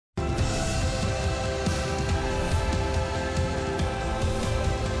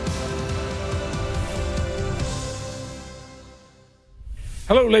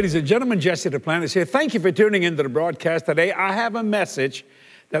Hello, ladies and gentlemen. Jesse Duplantis here. Thank you for tuning into the broadcast today. I have a message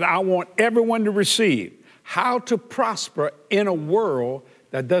that I want everyone to receive. How to prosper in a world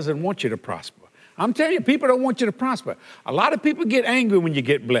that doesn't want you to prosper. I'm telling you, people don't want you to prosper. A lot of people get angry when you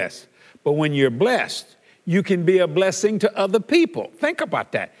get blessed. But when you're blessed, you can be a blessing to other people. Think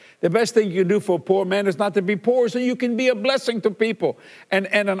about that. The best thing you can do for a poor man is not to be poor, so you can be a blessing to people and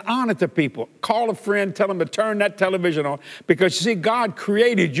an honor to people. Call a friend, tell them to turn that television on, because you see, God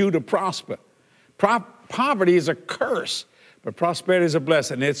created you to prosper. Poverty is a curse, but prosperity is a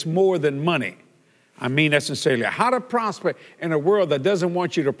blessing. It's more than money. I mean that sincerely. How to prosper in a world that doesn't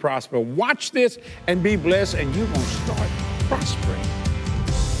want you to prosper. Watch this and be blessed, and you're going to start prospering.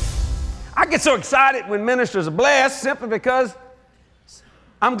 I get so excited when ministers are blessed simply because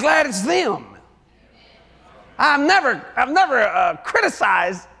I'm glad it's them. I've never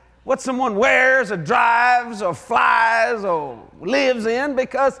criticized what someone wears or drives or flies or lives in,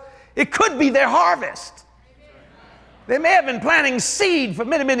 because it could be their harvest. They may have been planting seed for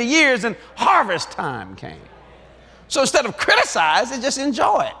many, many years, and harvest time came. So instead of criticize, they just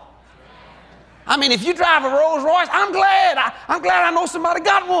enjoy it. I mean, if you drive a Rolls Royce, I'm glad I know somebody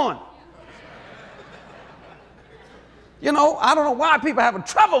got one. You know, I don't know why people have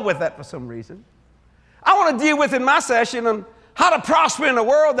trouble with that for some reason. I want to deal with in my session on how to prosper in a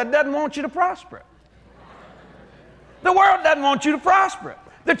world that doesn't want you to prosper. The world doesn't want you to prosper.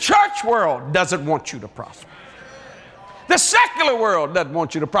 The church world doesn't want you to prosper. The secular world doesn't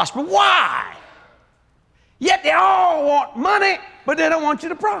want you to prosper. Why? Yet they all want money, but they don't want you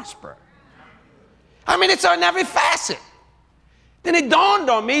to prosper. I mean, it's on every facet. Then it dawned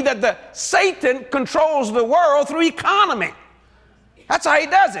on me that Satan controls the world through economy. That's how he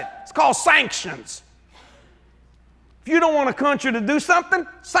does it. It's called sanctions. If you don't want a country to do something,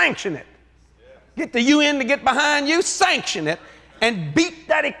 sanction it. Get the UN to get behind you, sanction it, and beat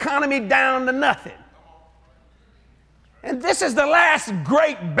that economy down to nothing. And this is the last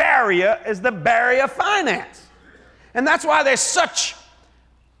great barrier, is the barrier of finance. And that's why there's such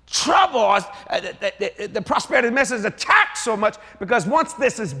trouble. The prosperity message is attacked so much, because once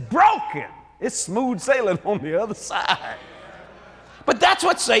this is broken, it's smooth sailing on the other side. But that's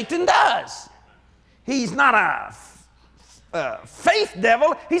what Satan does. He's not a faith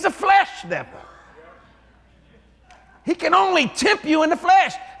devil, he's a flesh devil. He can only tempt you in the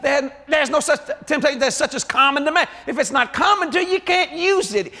flesh. There's no such temptation that's such as common to man. If it's not common to you, you can't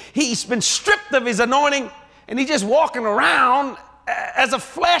use it. He's been stripped of his anointing, and he's just walking around as a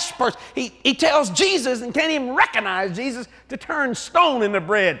flesh person. He tells Jesus, and can't even recognize Jesus, to turn stone into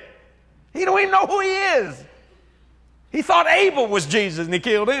bread. He don't even know who he is. He thought Abel was Jesus, and he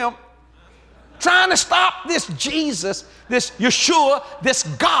killed him. Trying to stop this Jesus, this Yeshua, this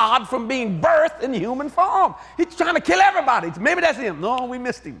God from being birthed in human form. He's trying to kill everybody. Maybe that's him. No, we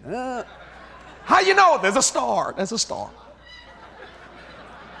missed him. How you know? There's a star. There's a star.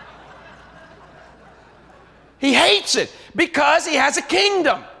 He hates it because he has a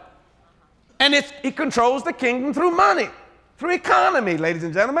kingdom. And he controls the kingdom through money, through economy, ladies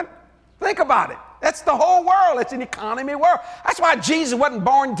and gentlemen. Think about it. That's the whole world. It's an economy world. That's why Jesus wasn't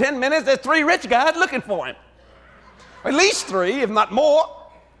born in 10 minutes. There's 3 rich guys looking for him. At least 3, if not more.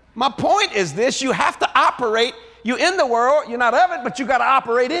 My point is this: you have to operate. You're in the world. You're not of it, but you got to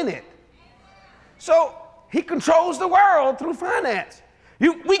operate in it. So he controls the world through finance.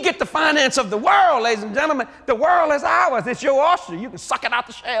 We get the finance of the world, ladies and gentlemen. The world is ours. It's your oyster. You can suck it out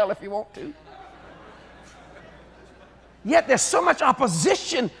the shell if you want to. Yet there's so much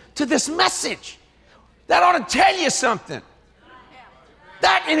opposition to this message. That ought to tell you something.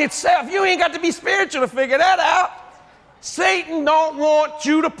 That in itself, you ain't got to be spiritual to figure that out. Satan don't want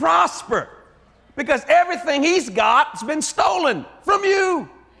you to prosper, because everything he's got has been stolen from you.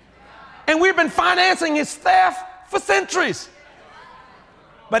 And we've been financing his theft for centuries.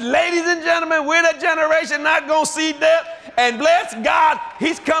 But ladies and gentlemen, we're the generation not going to see death. And bless God,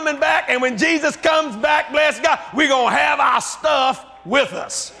 he's coming back. And when Jesus comes back, bless God, we're going to have our stuff with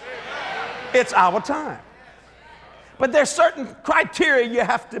us. It's our time. But there's certain criteria you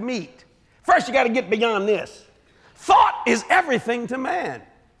have to meet. First, you got to get beyond this. Thought is everything to man.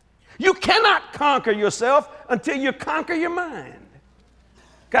 You cannot conquer yourself until you conquer your mind.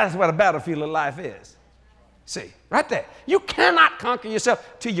 That's what a battlefield of life is. See, right there. You cannot conquer yourself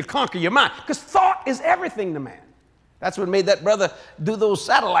till you conquer your mind, because thought is everything to man. That's what made that brother do those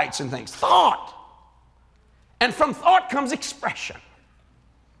satellites and things. Thought. And from thought comes expression.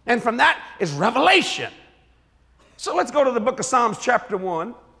 And from that is revelation. So let's go to the book of Psalms chapter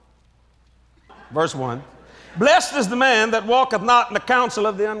 1, verse 1. Blessed is the man that walketh not in the counsel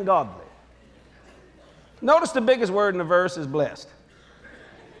of the ungodly. Notice the biggest word in the verse is blessed.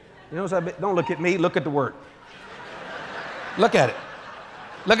 You know what I mean? Don't look at me, look at the word. Look at it.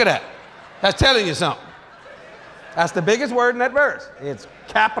 Look at that. That's telling you something. That's the biggest word in that verse. It's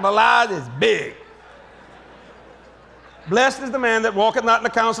capitalized, it's big. Blessed is the man that walketh not in the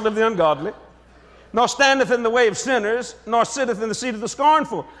counsel of the ungodly, nor standeth in the way of sinners, nor sitteth in the seat of the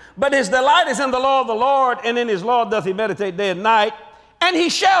scornful. But his delight is in the law of the Lord, and in his law doth he meditate day and night. And he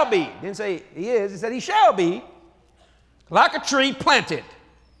shall be, he didn't say he is, he said he shall be, like a tree planted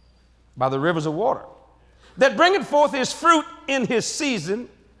by the rivers of water, that bringeth forth his fruit in his season.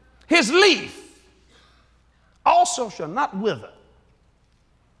 His leaf also shall not wither.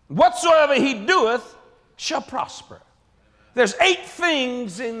 Whatsoever he doeth shall prosper. There's 8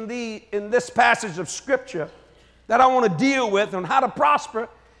 things in this passage of Scripture that I want to deal with on how to prosper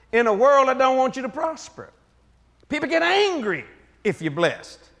in a world that don't want you to prosper. People get angry if you're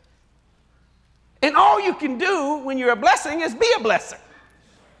blessed. And all you can do when you're a blessing is be a blessing,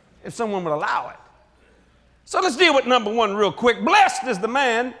 if someone would allow it. So let's deal with number 1 real quick. Blessed is the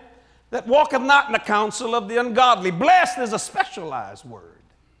man that walketh not in the counsel of the ungodly. Blessed is a specialized word.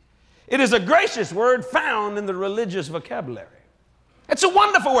 It is a gracious word found in the religious vocabulary. It's a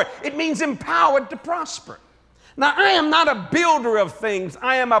wonderful word. It means empowered to prosper. Now, I am not a builder of things.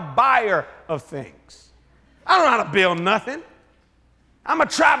 I am a buyer of things. I don't know how to build nothing. I'm a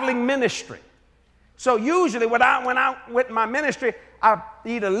traveling ministry. So usually when I with my ministry, I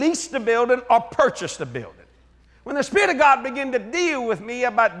either lease the building or purchase the building. When the Spirit of God began to deal with me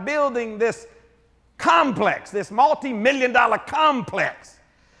about building this complex, this multi-million-dollar complex,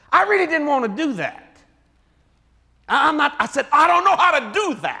 I really didn't want to do that. I said, I don't know how to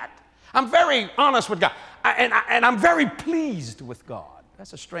do that. I'm very honest with God. And I'm very pleased with God.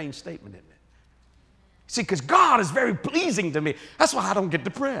 That's a strange statement, isn't it? See, because God is very pleasing to me. That's why I don't get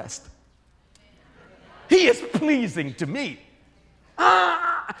depressed. He is pleasing to me.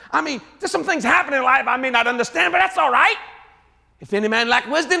 I mean, there's some things happening in life I may not understand, but that's all right. If any man lack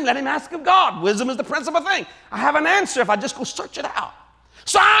wisdom, let him ask of God. Wisdom is the principal thing. I have an answer if I just go search it out.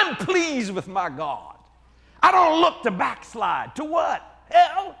 So I'm pleased with my God. I don't look to backslide. To what?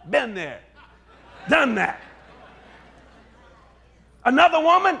 Hell, been there. Done that. Another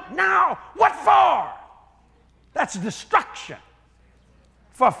woman? Now, what for? That's destruction.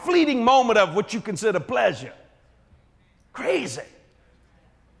 For a fleeting moment of what you consider pleasure. Crazy.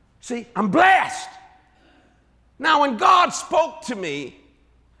 See, I'm blessed. Now, when God spoke to me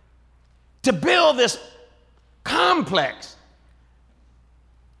to build this complex,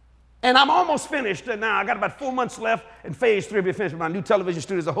 and I'm almost finished now. I got about 4 months left, and phase 3 will be finished with my new television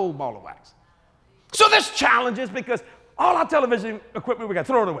studio. Is a whole ball of wax. So there's challenges because all our television equipment, we got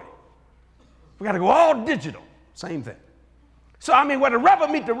to throw it away. We got to go all digital. Same thing. So, I mean, when the rubber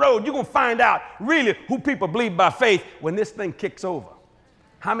meet the road, you're going to find out really who people believe by faith when this thing kicks over.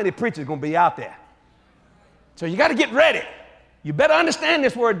 How many preachers are going to be out there? So you got to get ready. You better understand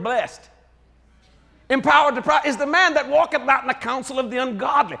this word blessed. Empowered to prosper is the man that walketh not in the counsel of the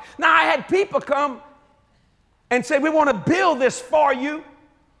ungodly. Now, I had people come and say, we want to build this for you.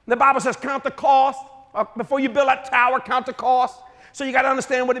 The Bible says count the cost. Before you build that tower, count the cost. So you got to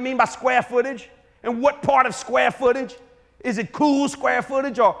understand what it means by square footage and what part of square footage. Is it cool square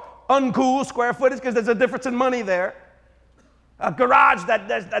footage or uncool square footage? Because there's a difference in money there. A garage that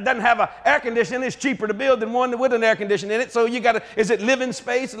doesn't have an air conditioning is cheaper to build than one with an air conditioner in it. So you got to, is it living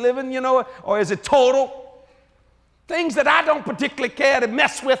space, or is it total? Things that I don't particularly care to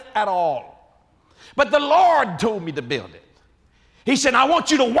mess with at all. But the Lord told me to build it. He said, I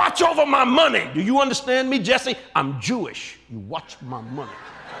want you to watch over my money. Do you understand me, Jesse? I'm Jewish. You watch my money.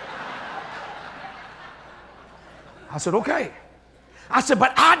 I said, okay. I said,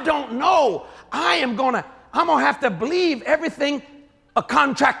 but I don't know. I'm going to have to believe everything a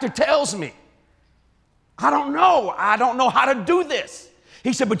contractor tells me. I don't know. I don't know how to do this.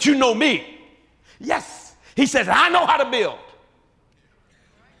 He said, but you know me. Yes. He says, I know how to build.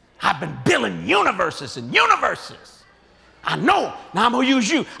 I've been building universes and universes. I know. Now I'm going to use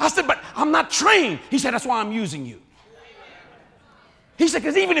you. I said, but I'm not trained. He said, that's why I'm using you. He said,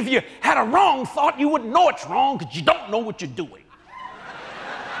 because even if you had a wrong thought, you wouldn't know it's wrong because you don't know what you're doing.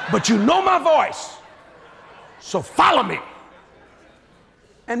 But you know my voice. So follow me.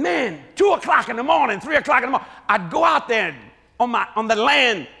 And man, 2 o'clock in the morning, 3 o'clock in the morning, I'd go out there on the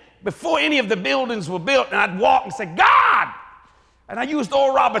land before any of the buildings were built, and I'd walk and say, God! And I used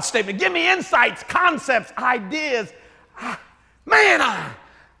Oral Roberts' statement, give me insights, concepts, ideas. Man,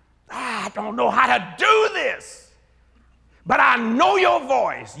 I don't know how to do this. But I know your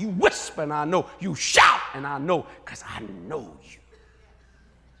voice. You whisper, and I know. You shout, and I know, because I know you.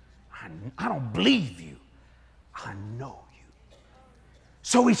 I don't believe you. I know you.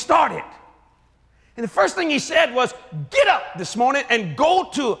 So we started. And the first thing he said was, get up this morning and go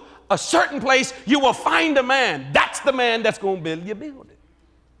to a certain place. You will find a man. That's the man that's going to build your building.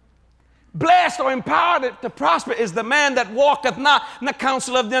 Blessed or empowered to prosper is the man that walketh not in the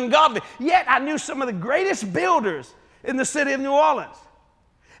counsel of the ungodly. Yet I knew some of the greatest builders in the city of New Orleans.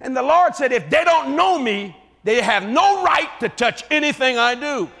 And the Lord said, if they don't know me, they have no right to touch anything I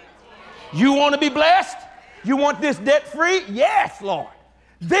do. You want to be blessed? You want this debt free? Yes, Lord.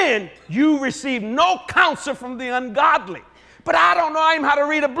 Then you receive no counsel from the ungodly. But I don't know even how to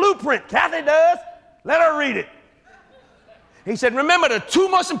read a blueprint. Kathy does. Let her read it. He said, remember, the two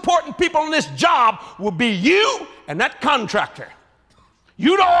most important people on this job will be you and that contractor.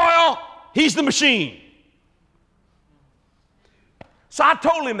 You the oil, he's the machine. So I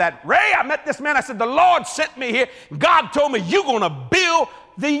told him that. Ray, I met this man. I said, the Lord sent me here. God told me you're going to build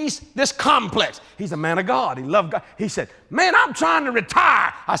this complex. He's a man of God. He loved God. He said, man, I'm trying to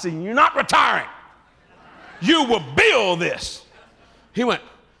retire. I said, you're not retiring. You will build this. He went,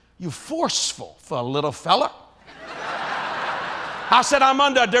 you forceful for a little fella. I said, I'm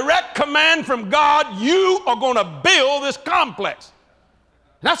under direct command from God. You are going to build this complex.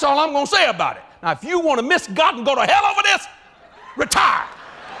 That's all I'm going to say about it. Now, if you want to miss God and go to hell over this, retire.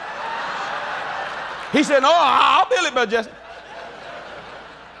 He said, no, I'll build it, Brother Jesse.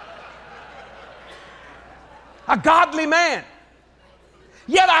 A godly man.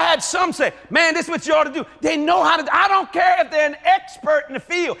 Yet I had some say, man, this is what you ought to do. They know how to. I don't care if they're an expert in the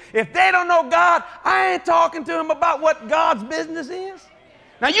field. If they don't know God, I ain't talking to them about what God's business is.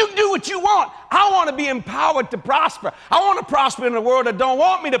 Now, you can do what you want. I want to be empowered to prosper. I want to prosper in a world that don't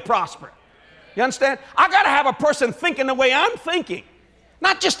want me to prosper. You understand? I got to have a person thinking the way I'm thinking.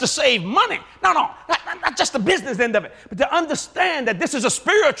 Not just to save money. No, not just the business end of it, but to understand that this is a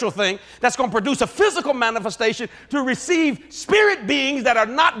spiritual thing that's going to produce a physical manifestation to receive spirit beings that are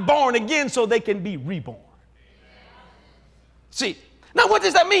not born again so they can be reborn. See, now what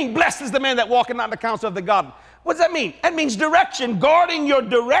does that mean? Blessed is the man that walketh not in the counsel of the godly. What does that mean? That means direction. Guarding your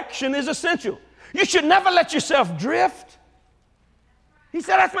direction is essential. You should never let yourself drift. He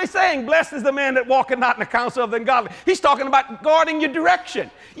said, that's what he's saying. Blessed is the man that walketh not in the counsel of the ungodly. He's talking about guarding your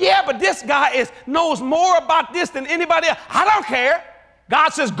direction. Yeah, but this guy knows more about this than anybody else. I don't care.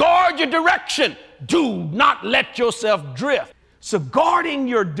 God says, guard your direction. Do not let yourself drift. So guarding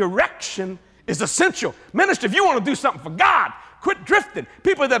your direction is essential. Minister, if you want to do something for God, quit drifting.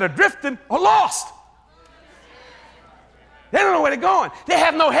 People that are drifting are lost. They don't know where they're going. They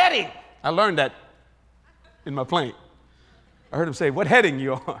have no heading. I learned that in my plane. I heard him say, what heading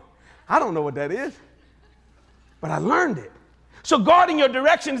you on? I don't know what that is, but I learned it. So guarding your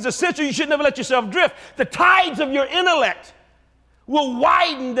direction is essential. You should never let yourself drift. The tides of your intellect will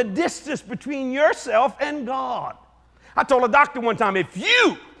widen the distance between yourself and God. I told a doctor one time, if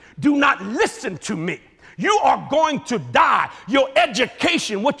you do not listen to me, you are going to die. Your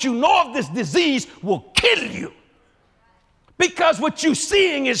education, what you know of this disease, will kill you. Because what you're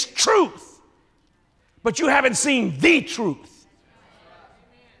seeing is truth, but you haven't seen the truth.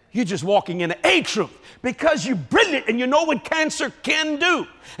 You're just walking in a truth because you're brilliant and you know what cancer can do.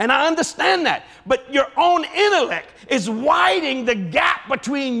 And I understand that. But your own intellect is widening the gap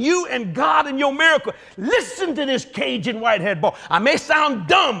between you and God and your miracle. Listen to this Cajun whitehead boy. I may sound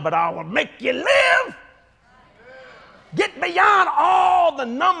dumb, but I will make you live. Get beyond all the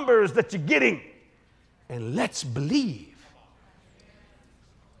numbers that you're getting and let's believe.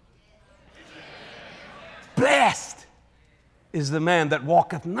 Blessed is the man that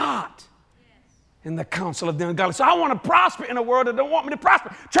walketh not in the counsel of the ungodly. So I want to prosper in a world that don't want me to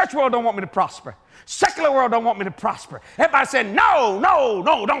prosper. Church world don't want me to prosper. Secular world don't want me to prosper. Everybody said, no,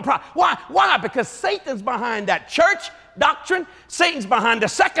 don't prosper. Why? Because Satan's behind that church doctrine. Satan's behind the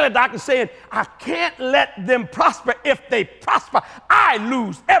secular doctrine saying, I can't let them prosper. If they prosper, I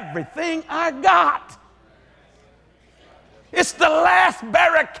lose everything I got. It's the last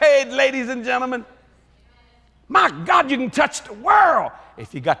barricade, ladies and gentlemen. My God, you can touch the world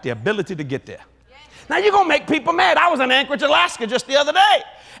if you got the ability to get there. Now, you're going to make people mad. I was in Anchorage, Alaska just the other day.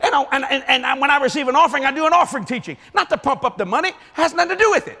 And when I receive an offering, I do an offering teaching. Not to pump up the money. It has nothing to do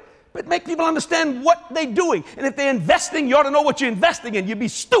with it. But make people understand what they're doing. And if they're investing, you ought to know what you're investing in. You'd be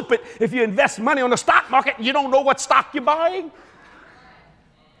stupid if you invest money on the stock market and you don't know what stock you're buying.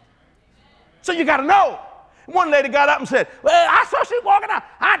 So you got to know. One lady got up and said, well, I saw she walking out.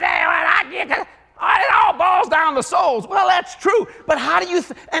 I tell you what, it all boils down to souls. Well, that's true. But how do you,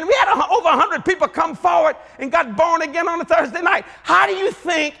 and we had over 100 people come forward and got born again on a Thursday night. How do you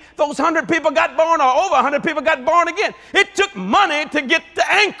think those 100 people got born or over 100 people got born again? It took money to get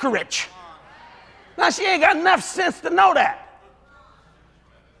to Anchorage. Now, she ain't got enough sense to know that.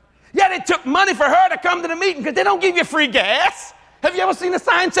 Yet it took money for her to come to the meeting because they don't give you free gas. Have you ever seen a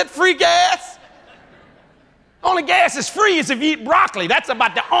sign said free gas? Only gas is free is if you eat broccoli. That's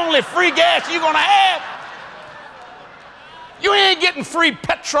about the only free gas you're going to have. You ain't getting free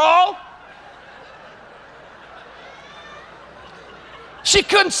petrol. She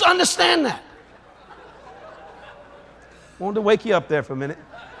couldn't understand that. Wanted to wake you up there for a minute.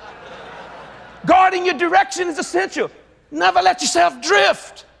 Guarding your direction is essential. Never let yourself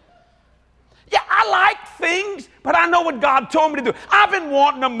drift. Yeah, I like things, but I know what God told me to do. I've been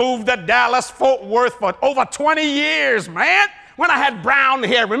wanting to move to Dallas, Fort Worth for over 20 years, man. When I had brown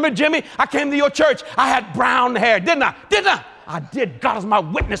hair. Remember, Jimmy? I came to your church. I had brown hair, didn't I? Didn't I? I did. God is my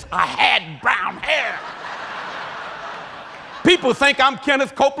witness. I had brown hair. People think I'm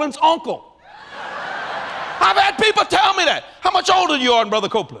Kenneth Copeland's uncle. I've had people tell me that. How much older you are than Brother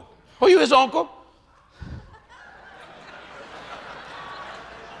Copeland? Are you his uncle?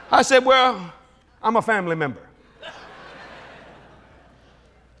 I said, well, I'm a family member.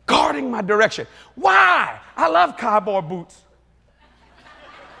 Guarding my direction. Why? I love cowboy boots.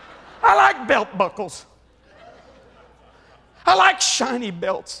 I like belt buckles. I like shiny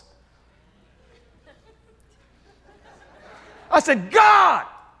belts. I said, God,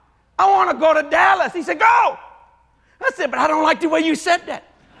 I want to go to Dallas. He said, go. I said, but I don't like the way you said that.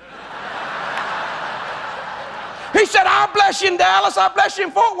 He said, I'll bless you in Dallas. I'll bless you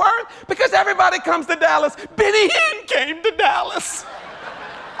in Fort Worth because everybody comes to Dallas. Benny Hinn came to Dallas.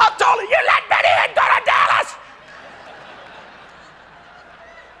 I told him, you let Benny Hinn go to Dallas.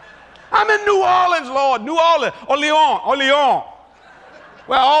 I'm in New Orleans, Lord. New Orleans, Orleans.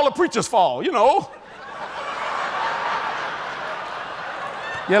 Where all the preachers fall, you know.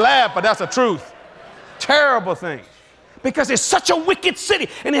 You laugh, but that's the truth. Terrible thing. Because it's such a wicked city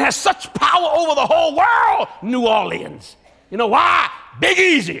and it has such power over the whole world, New Orleans. You know why? Big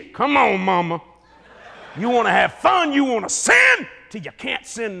Easy. Come on, mama. You want to have fun, you want to sin till you can't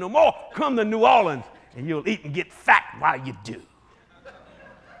sin no more. Come to New Orleans and you'll eat and get fat while you do.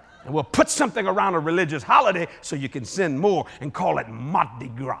 And we'll put something around a religious holiday so you can sin more and call it Mardi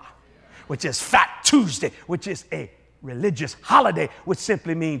Gras, which is Fat Tuesday, which is a religious holiday, which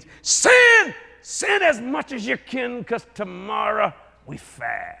simply means sin. Sin as much as you can because tomorrow we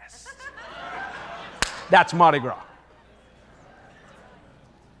fast. That's Mardi Gras.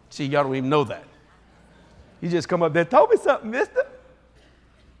 See, y'all don't even know that. You just come up there, tell me something, mister.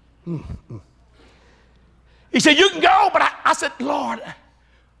 He said, you can go, but I said, Lord.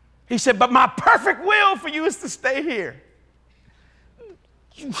 He said, but my perfect will for you is to stay here.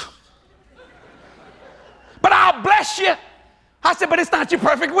 But I'll bless you. I said, but it's not your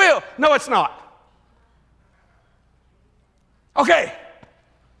perfect will. No, it's not. Okay.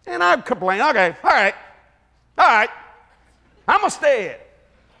 And I complain, okay, all right. I'm going to stay here.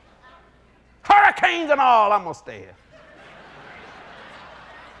 Hurricanes and all, I'm going to stay here.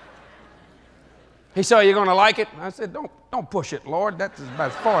 He said, are you going to like it? I said, don't push it, Lord. That's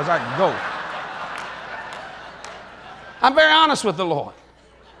about as far as I can go. I'm very honest with the Lord.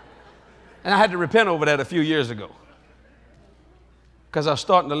 And I had to repent over that a few years ago because I was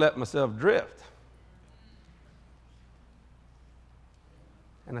starting to let myself drift.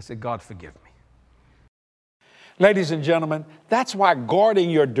 And I said, God, forgive me. Ladies and gentlemen, that's why guarding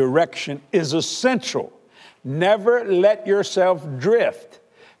your direction is essential. Never let yourself drift.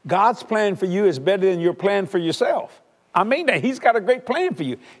 God's plan for you is better than your plan for yourself. I mean that. He's got a great plan for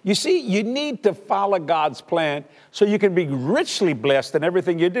you. You see, you need to follow God's plan so you can be richly blessed in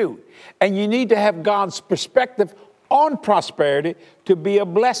everything you do. And you need to have God's perspective on prosperity to be a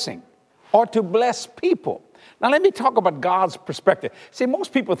blessing or to bless people. Now, let me talk about God's perspective. See,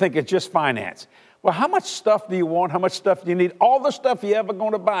 most people think it's just finance. Well, how much stuff do you want? How much stuff do you need? All the stuff you're ever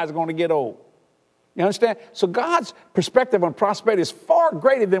going to buy is going to get old. You understand? So God's perspective on prosperity is far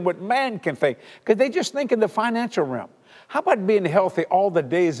greater than what man can think because they just think in the financial realm. How about being healthy all the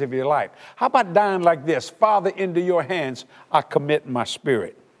days of your life? How about dying like this? Father, into your hands I commit my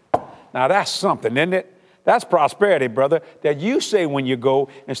spirit. Now, that's something, isn't it? That's prosperity, brother, that you say when you go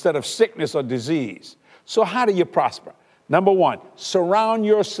instead of sickness or disease. So how do you prosper? Number one, surround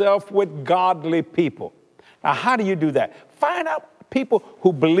yourself with godly people. Now, how do you do that? Find out people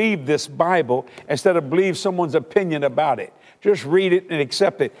who believe this Bible instead of believe someone's opinion about it. Just read it and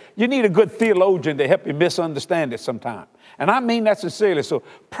accept it. You need a good theologian to help you misunderstand it sometime. And I mean that sincerely. So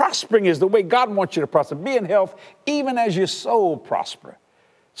prospering is the way God wants you to prosper. Be in health even as your soul prosper.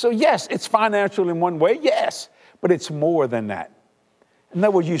 So yes, it's financial in one way, yes, but it's more than that. In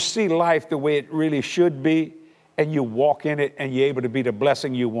other words, you see life the way it really should be, and you walk in it, and you're able to be the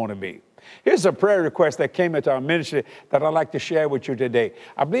blessing you want to be. Here's a prayer request that came into our ministry that I'd like to share with you today.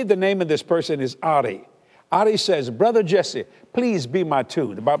 I believe the name of this person is Ari. Ari says, Brother Jesse, please be my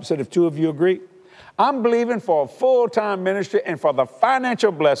two. The Bible said if two of you agree. I'm believing for a full-time ministry and for the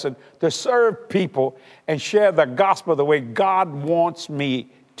financial blessing to serve people and share the gospel the way God wants me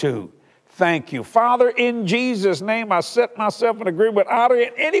to. Thank you. Father, in Jesus' name, I set myself in agreement with Ari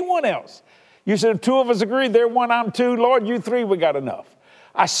and anyone else. You said if two of us agree, they're one, I'm two. Lord, you three, we got enough.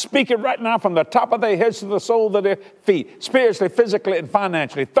 I speak it right now from the top of their heads to the sole of their feet, spiritually, physically, and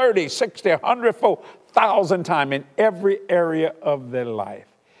financially, 30, 60, 100, 1,000 times in every area of their life.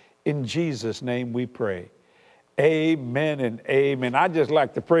 In Jesus' name we pray. Amen and amen. I just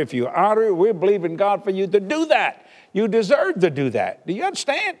like to pray for you. Ari, we're believing God for you to do that. You deserve to do that. Do you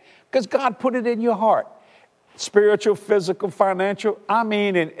understand? Because God put it in your heart. Spiritual, physical, financial, I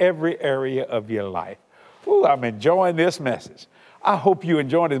mean in every area of your life. Ooh, I'm enjoying this message. I hope you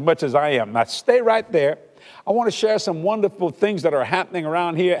enjoy it as much as I am. Now stay right there. I want to share some wonderful things that are happening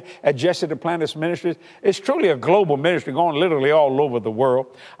around here at Jesse Duplantis Ministries. It's truly a global ministry going literally all over the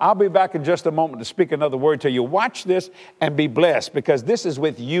world. I'll be back in just a moment to speak another word to you. Watch this and be blessed because this is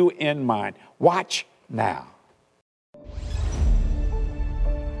with you in mind. Watch now.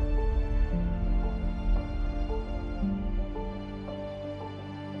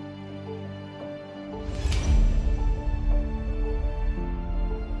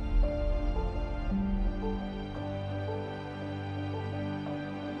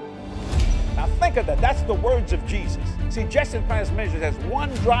 Think of that. That's the words of Jesus. See, Jesse Duplantis Ministries has one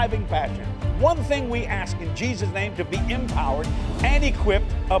driving passion. One thing we ask in Jesus' name, to be empowered and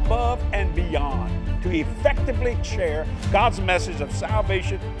equipped above and beyond to effectively share God's message of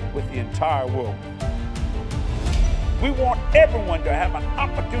salvation with the entire world. We want everyone to have an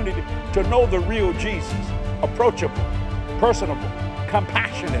opportunity to know the real Jesus, approachable, personable,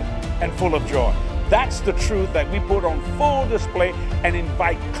 compassionate, and full of joy. That's the truth that we put on full display and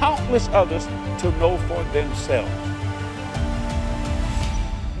invite countless others to know for themselves.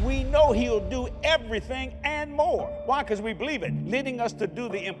 We know He'll do everything and more. Why? Because we believe it, leading us to do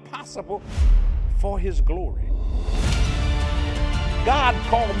the impossible for His glory. God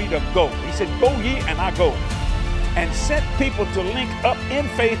called me to go. He said, go ye, and I go. And sent people to link up in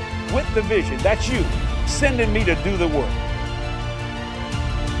faith with the vision. That's you, sending me to do the work.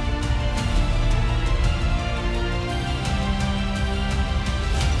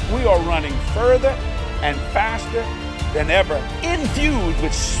 We are running further and faster than ever, infused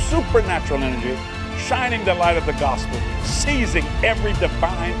with supernatural energy, shining the light of the gospel, seizing every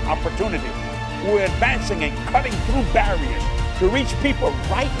divine opportunity. We're advancing and cutting through barriers to reach people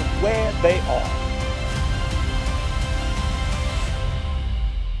right where they are.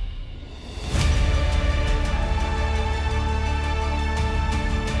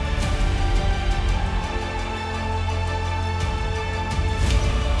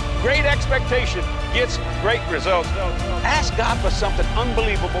 Great expectation gets great results. Ask God for something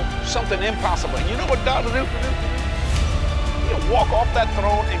unbelievable, something impossible. And you know what God will do? He'll walk off that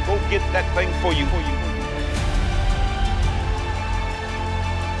throne and go get that thing for you.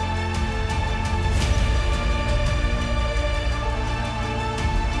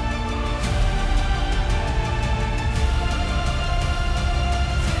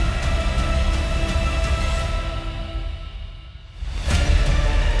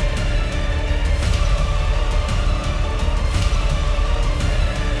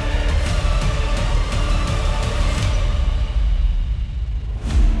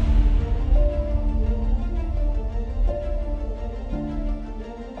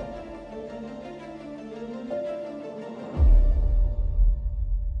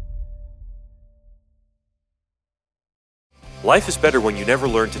 Life is better when you never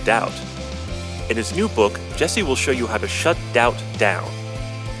learn to doubt. In his new book, Jesse will show you how to shut doubt down.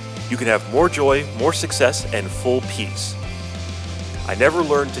 You can have more joy, more success, and full peace. I Never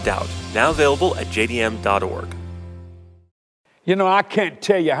Learned to Doubt, now available at jdm.org. You know, I can't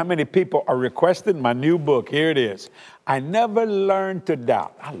tell you how many people are requesting my new book. Here it is. I Never Learned to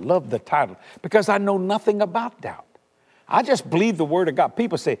Doubt. I love the title because I know nothing about doubt. I just believe the word of God.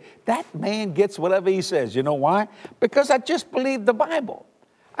 People say, that man gets whatever he says. You know why? Because I just believe the Bible.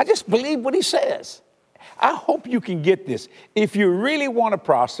 I just believe what he says. I hope you can get this. If you really want to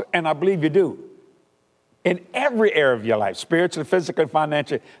prosper, and I believe you do, in every area of your life, spiritually, physically,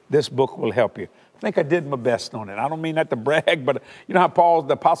 financially, this book will help you. I think I did my best on it. I don't mean that to brag, but you know how Paul,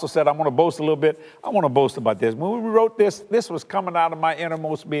 the apostle, said, I want to boast a little bit? I want to boast about this. When we wrote this was coming out of my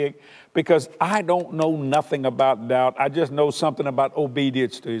innermost being because I don't know nothing about doubt. I just know something about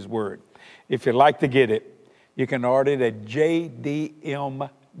obedience to his word. If you'd like to get it, you can order it at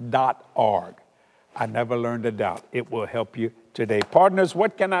jdm.org. I never learned to doubt. It will help you today. Partners,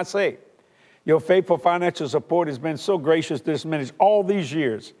 what can I say? Your faithful financial support has been so gracious to this ministry all these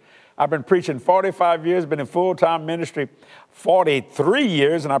years. I've been preaching 45 years, been in full-time ministry 43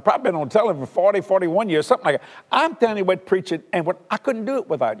 years, and I've probably been on television for 40, 41 years, something like that. I'm telling you what preaching, and what I couldn't do it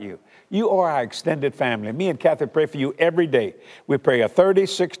without you. You are our extended family. Me and Kathy pray for you every day. We pray a 30,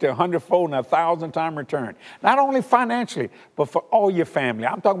 60, 100-fold, and 1,000-time return. Not only financially, but for all your family.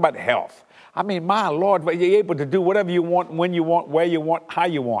 I'm talking about health. I mean, my Lord, you're able to do whatever you want, when you want, where you want, how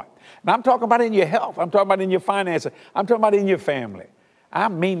you want. And I'm talking about in your health. I'm talking about in your finances. I'm talking about in your family. I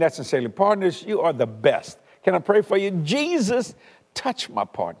mean that sincerely. Partners, you are the best. Can I pray for you? Jesus, touch my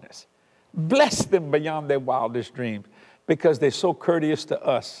partners. Bless them beyond their wildest dreams because they're so courteous to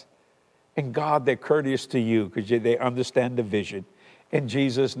us. And God, they're courteous to you because they understand the vision. In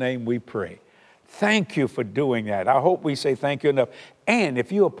Jesus' name we pray. Thank you for doing that. I hope we say thank you enough. And if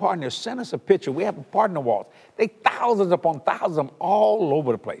you're a partner, send us a picture. We have a partner walls. They thousands upon thousands of them all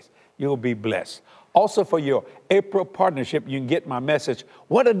over the place. You'll be blessed. Also for your April partnership, you can get my message,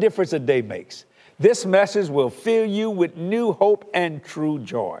 What a Difference a Day Makes. This message will fill you with new hope and true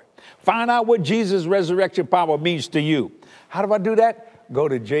joy. Find out what Jesus' resurrection power means to you. How do I do that? Go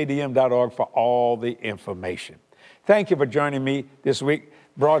to jdm.org for all the information. Thank you for joining me this week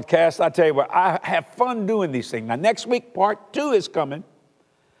broadcast. I tell you what, I have fun doing these things. Now, next week, part 2 is coming.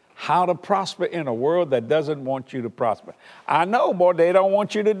 How to prosper in a world that doesn't want you to prosper. I know, boy, they don't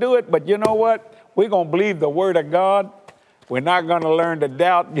want you to do it, but you know what? We're going to believe the word of God. We're not going to learn to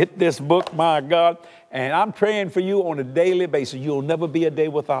doubt. Get this book, my God. And I'm praying for you on a daily basis. You'll never be a day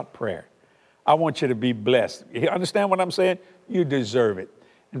without prayer. I want you to be blessed. You understand what I'm saying? You deserve it.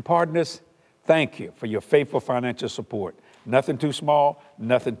 And partners, thank you for your faithful financial support. Nothing too small,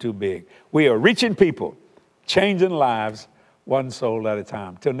 nothing too big. We are reaching people, changing lives, one soul at a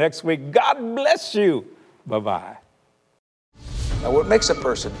time. Till next week, God bless you. Bye-bye. Now, what makes a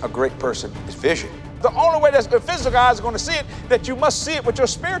person a great person is vision. The only way that the physical eye is going to see it, that you must see it with your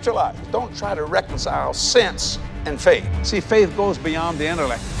spiritual eye. Don't try to reconcile sense and faith. See, faith goes beyond the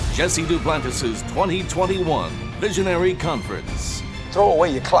intellect. Jesse Duplantis' 2021 Visionary Conference. Throw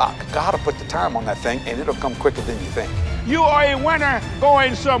away your clock. God will put the time on that thing, and it'll come quicker than you think. You are a winner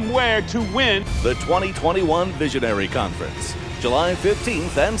going somewhere to win. The 2021 Visionary Conference, July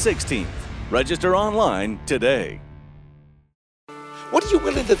 15th and 16th. Register online today. What are you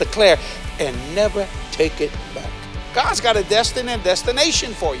willing to declare and never take it back? God's got a destiny and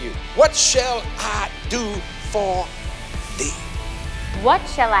destination for you. What shall I do for thee? What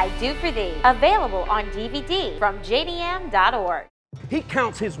Shall I Do for Thee? Available on DVD from jdm.org. He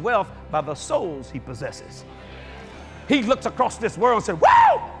counts his wealth by the souls he possesses. He looks across this world and says,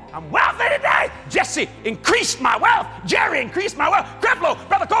 "Whoa, I'm wealthy today. Jesse increased my wealth. Jerry increased my wealth. Creflo,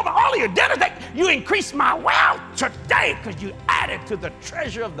 Brother Coleman, all of you did it. You increased my wealth today because you added to the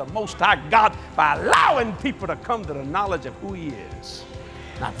treasure of the Most High God by allowing people to come to the knowledge of who He is."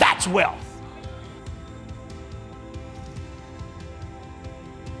 Now that's wealth.